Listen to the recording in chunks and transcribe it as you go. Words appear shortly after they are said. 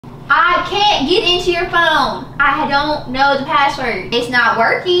I can't get into your phone. I don't know the password. It's not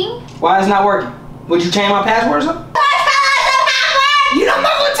working. Why is it not working? Would you change my password or something? You know I'm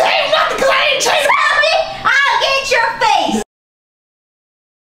not gonna tell you nothing because I ain't changed it. Stop it! I'll get your face.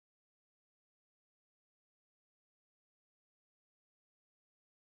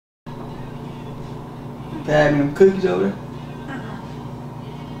 Pass me them cookies over there.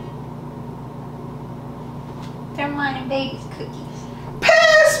 They're mine and baby's cookies.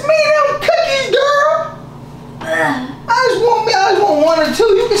 Pass me them cookies, girl. I just want one or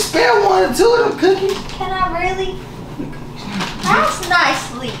two. You can spare one or two of them cookies. Can I really? That's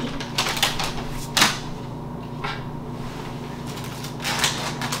nicely.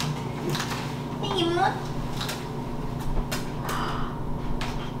 Thank you, Mom.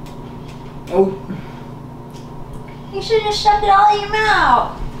 Oh. You should have shoved it all in your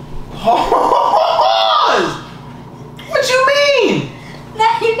mouth. Pause! What you mean?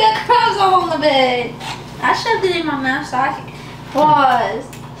 Now you got crumbs all on the bed. I shoved it in my mouth so I could pause.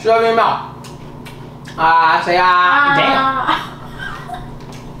 Shove it in your mouth. I say damn.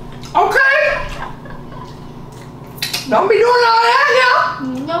 Okay. Don't be doing all that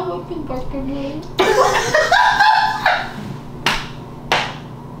now. You know what been working me.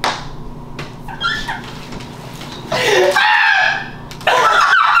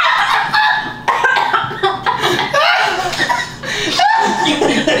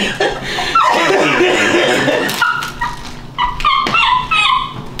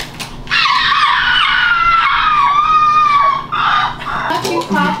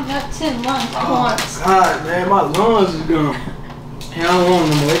 Oh God, man, my lungs is gone. Hey, I don't want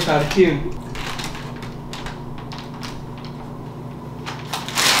them no more. They try to kill me.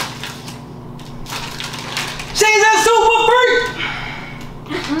 She's a super freak.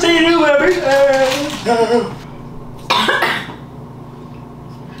 See you, baby.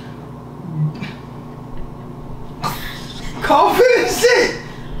 Coughing and shit.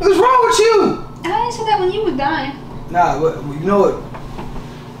 What's wrong with you? I didn't say that when you were dying. Nah, but you know what?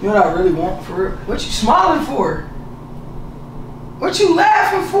 You know what I really want for it? What you smiling for? What you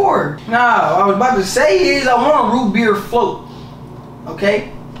laughing for? Nah, what I was about to say is I want a root beer float.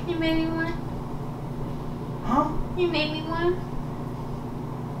 Okay? You made me one. Huh? You made me one.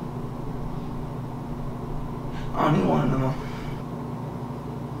 I don't even want it no more.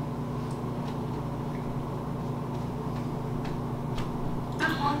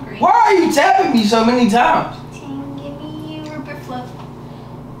 I'm hungry. Why are you tapping me so many times? Team, give me a root beer float.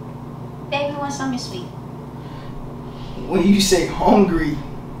 Baby wants something sweet. When you say hungry,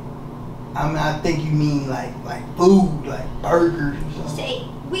 I mean I think you mean like food, like burgers or something. Say,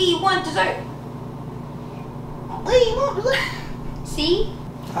 we want dessert. We want dessert. See?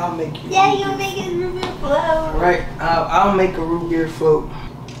 I'll make you. Yeah, you'll make a root beer float. Alright, I'll make a root beer float.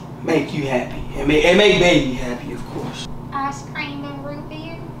 Make you happy. And make baby happy, of course. Ice cream and root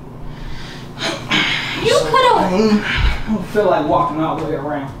beer. You could have. I don't feel like walking all the way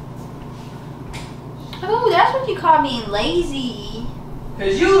around. Oh, that's what you call being lazy.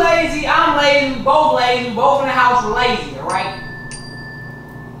 Cause you lazy, I'm lazy, we both in the house we're lazy, alright?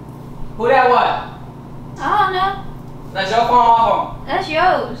 Who that was? I don't know. That's your phone or my phone? That's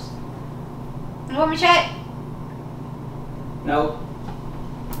yours. You want me to check? No.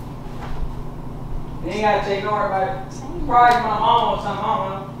 You ain't gotta check, don't worry about it. Probably my mom or something, I don't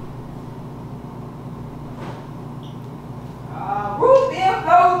know. Root beer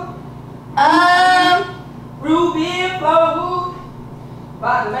float. Root beer float.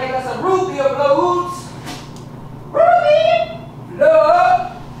 About to make us a root beer float. Root beer float.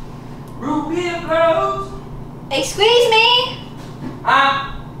 Root beer float. Excuse me? Huh?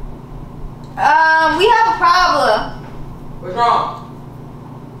 We have a problem. What's wrong?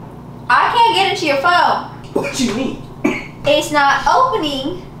 I can't get into your phone. What you mean? It's not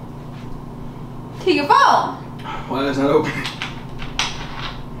opening to your phone. Why is it not open?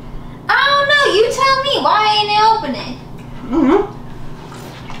 I don't know. You tell me. Why ain't it opening?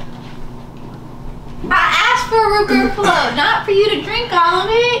 I asked for a root beer float, not for you to drink all of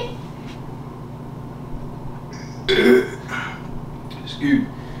it. Excuse me.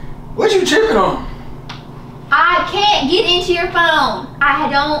 What you tripping on? I can't get into your phone. I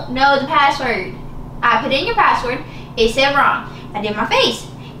don't know the password. I put in your password. It said wrong. I did my face.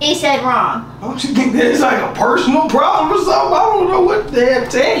 It said wrong. Don't you think that's like a personal problem or something? I don't know what the hell to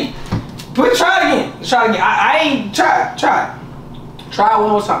tell you. But try it again. Let's try it again. I ain't try it. Try it one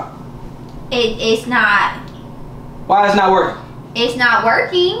more time. It's not. Why is it not working? It's not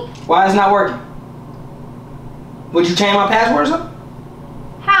working. Why is it not working? Would you change my password or something?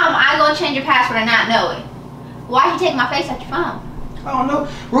 How am I gonna change your password and not know it? Why'd you take my face out your phone? I don't know.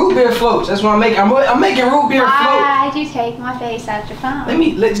 Root beer floats. That's what I'm making. I'm making root beer float. Why'd you take my face out your phone? Give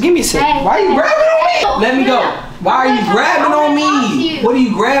me a second. Hey, Why are you grabbing on me? Let me go. Why are you grabbing on me? What are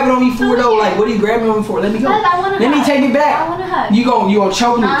you grabbing on me for though? Like, what are you grabbing on me for? Let me go. Let me take it back. I want to hug. You gonna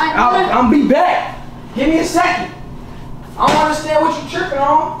choke me? I'll be back. Give me a second. I don't understand what you're tripping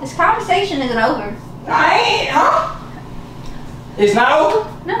on. This conversation isn't over. I ain't, huh? It's not over?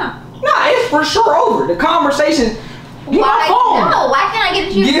 No. Nah, it's for sure over. The conversation. Give me my phone. No, why can't I get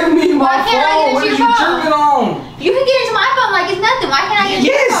into your phone? Give me my phone. What are you tripping on? You can get into my phone like it's nothing. Why can't I get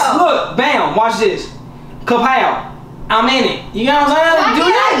into your phone? Yes, look, bam, watch this. Kapow. I'm in it. You know what I'm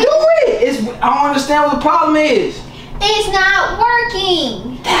saying? Do it. I don't understand what the problem is. It's not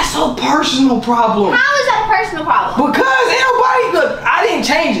working. That's a personal problem. How is that a personal problem? Because ain't nobody, look, I didn't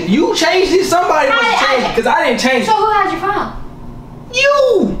change it. You changed it, somebody must have changed it, because I didn't change it. So who has your phone?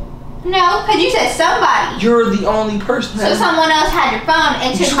 You! No, because you said somebody. You're the only person. So someone else had your phone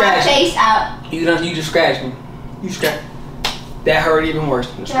and took my face out. You just scratched me. You scratched. That hurt even worse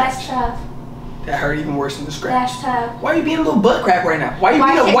than the scratch. That's tough. That hurt even worse than the scratch. That's tough. Why are you being a little butt crack right now? Why you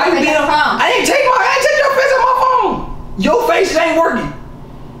being a phone? I didn't take your face off my phone. Your face ain't working.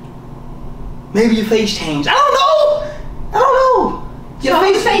 Maybe your face changed. I don't know. So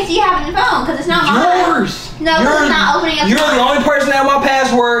whose face do you have in your phone? Because it's not mine. Yours. No, because it's not opening up. You're the only person that has my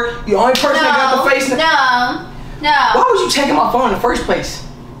password. The only person that got the face. No. Why was you checking my phone in the first place?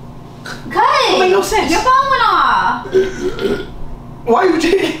 Because it made no sense. Your phone went off. Why you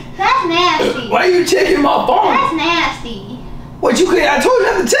checking? That's nasty. Why are you checking my phone? That's nasty. What you could? I told you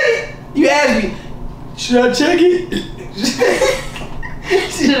not to check it. You asked me, should I check it?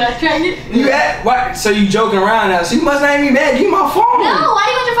 Should I check it? You asked, what? So you joking around now? So you must not even be mad. Give me my phone. No. Why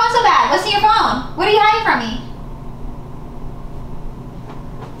do you want your phone so bad? What's in your phone? What are you hiding from me?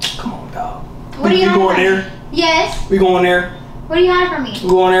 Come on, dog. What are you hiding going from there? Me? Yes. We going there? What are you hiding from me? We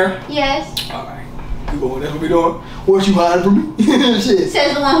going there? Yes. All right. We going. That's what we doing. What you hiding from me? Shit.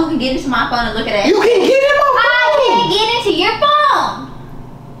 Says the one who can get into my phone and look at it. You can't get in my phone. I can't get into your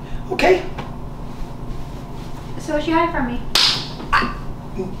phone. Okay. So what you hiding from me?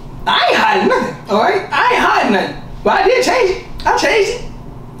 I ain't hiding nothing. All right. I ain't hiding nothing. But I did change it. I changed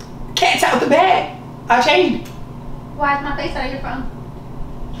it. Cat's out the bag. I changed it. Why is my face out of your phone?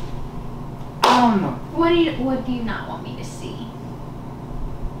 I don't know. What do you not want me to see?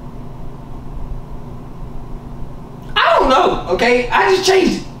 I don't know. Okay. I just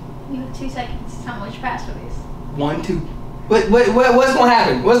changed it. You have 2 seconds to tell me what your password is. 1, 2. What's gonna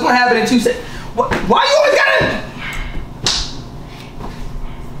happen? What's gonna happen in 2 seconds? Why you always gotta?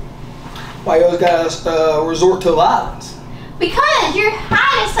 Why you always gotta resort to violence? Because you're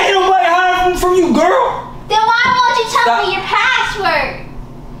hiding something. Ain't nobody hiding from you, girl. Then why won't you tell me your password?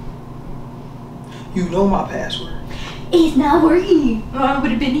 You know my password. It's not working. Or I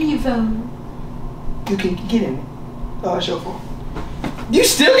would have been in your phone. You can get in it. Oh, it's your phone. You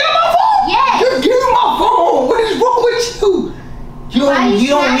still got my phone? Yes. You're giving my phone. What is wrong with you? You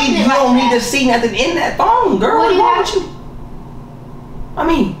don't need to see nothing in that phone, girl. What do you wrong have? with you? I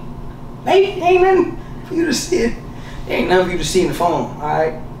mean, maybe ain't nothing for you to see it. There ain't nothing for you to see in the phone,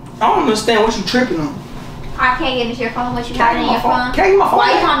 alright? I don't understand what you tripping on. I can't get into your phone. What you got in your phone? Can't get my phone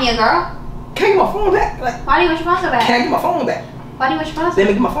Why back. you calling me a girl? Can't get my phone back. Like, why do you want your phone so bad? Can't get my phone back. Why do you want your phone so Let bad?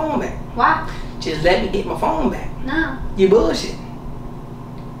 me get my phone back. Why? Just let me get my phone back. No. You bullshitting.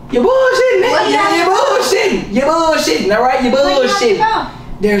 You bullshitting, nigga. You bullshitting. You bullshitting, alright? You bullshitting.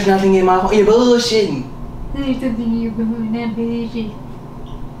 There's nothing in my phone. You bullshitting. There's something in your phone. That bullshit.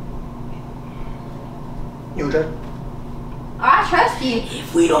 You trust? I trust you.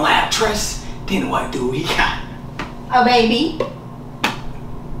 If we don't have trust, then what do we got? A baby.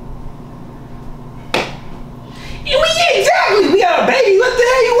 Exactly. We got a baby. What the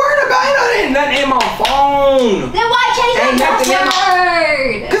hell you worried about? Ain't nothing in my phone. Then why change my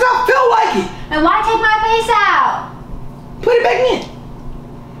password? Because I feel like it. And why take my face out? Put it back in.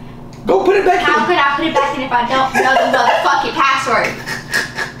 Go put it back in. How could I put it back in if I don't know the motherfucking password?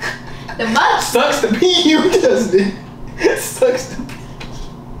 The mother sucks to be you, doesn't it? Sucks to be.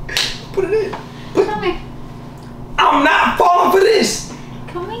 Put it in. Come here. I'm not falling for this.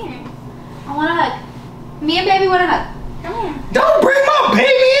 Come here. I want a hug. Me and baby want a hug. Come here. Don't bring my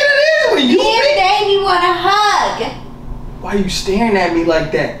baby into this when you. Me and baby want a hug. Why are you staring at me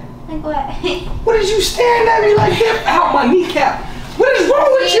like that? Like what? What is you staring at me like that? Out my kneecap. What is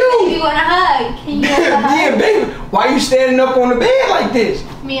wrong with you? Me and baby want a hug. Can you have a hug? Me and baby. Why are you standing up on the bed like this?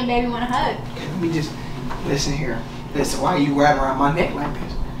 Me and baby want a hug. Okay, let me just listen here. Listen, why are you grabbing around my neck like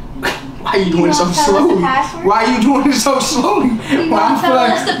this? Why are you doing it so slowly? Why are you doing it so slowly? Why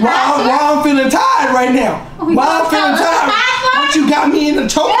I'm feeling tired right now? Why I'm feeling tired? But you got me in the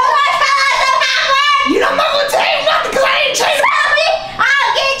choke. You don't tell us the password. You know I'm not gonna tell you nothing because I ain't changing. Tell me.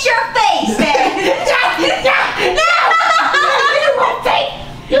 I'll get your face, man.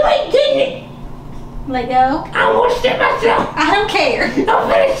 You ain't getting it. Let go. I want to shit myself. I don't care. I'm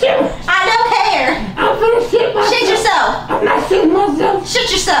finna shit myself. I don't care. I'm finna shit myself. Shit yourself. I'm not shitting myself.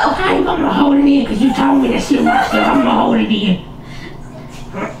 Shit yourself. I ain't gonna hold it in because you told me to shit myself. I'm gonna hold it in.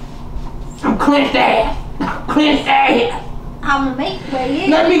 I'm clenched ass. Clenched ass. I'm gonna make way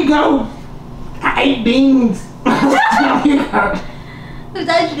in. Let me go. I ate beans. Let me go. Who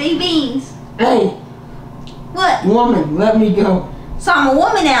told you to eat beans? Hey, What? woman, let me go. So I'm a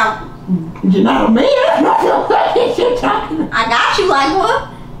woman now. You're not a man. What you talking about? I got you like what?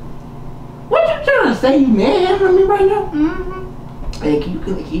 What you trying to say? You mad at me right now? Mm-hmm. Hey, can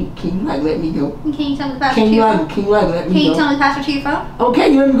you like let me go? Can you tell me the password Can to you your like phone? let me Can you go? tell me the password to your phone?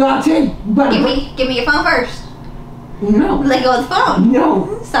 Okay, let me go. I'll tell you. But Give me your phone first. no, Let go of the phone.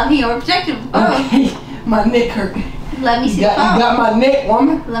 no. Stop being overprotective of the phone. Okay, my neck hurt. Let me see You the phone. got my neck,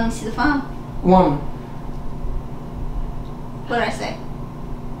 woman. Let me see the phone. Woman. What did I say?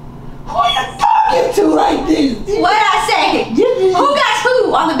 Who you talking to like this? What did I say? This Who got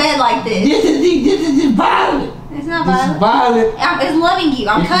who on the bed like this? is violent. It's not This is violent. violent. It's loving you.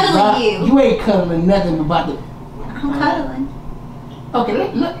 I'm This is cuddling violent. you. You ain't cuddling nothing about the. I'm cuddling.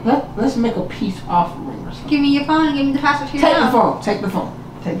 Okay, let's make a peace offering or something. Give me your phone and give me the password to your Take the phone. phone. Take the phone.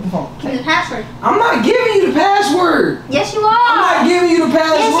 Take the phone. Give me the password. I'm not giving you the password. Yes, you are. I'm not giving you the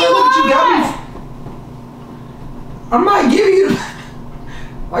password. Yes, you Look what are. you got me. I'm not giving you the.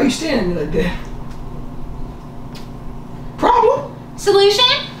 Why are you staring at me like that? Problem? Solution?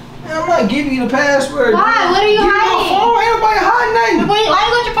 I'm not giving you the password. Why? What are you Give me my hiding? phone. Ain't nobody hiding nothing. Why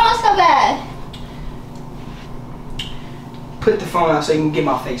you want your phone so bad? Put the phone out so you can get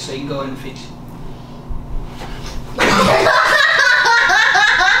my face so you can go ahead and fix it.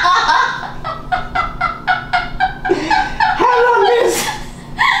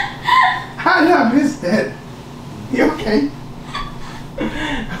 How did I miss that? You okay?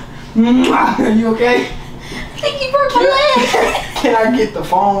 You okay? I think you broke my leg. Can I get the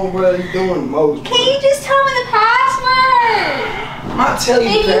phone, bro? You doing the most. Can you just tell me the password? I'm not telling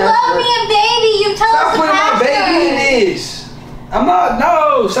you If the you password. love me a baby, you tell Stop us the putting my password. baby in this. I'm not.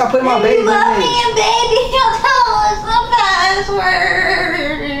 No, stop putting my If baby you love in me this. a baby, you'll tell us the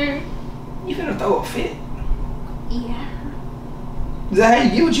password. You finna throw a fit? Yeah. Is that how you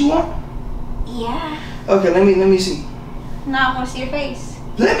get what you want? Yeah. Okay, let me see. Now I want to see your face.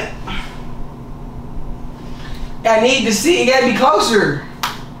 Let me. I need to see. It gotta be closer.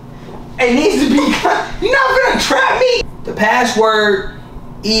 It needs to be. You're not gonna trap me. The password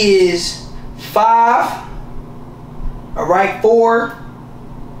is 5. All right, 4.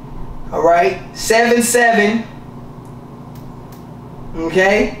 All right, 7 7.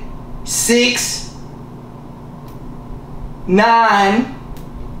 Okay, 6 9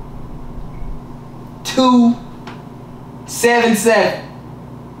 2 7 7.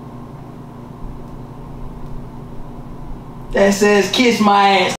 That says kiss my ass.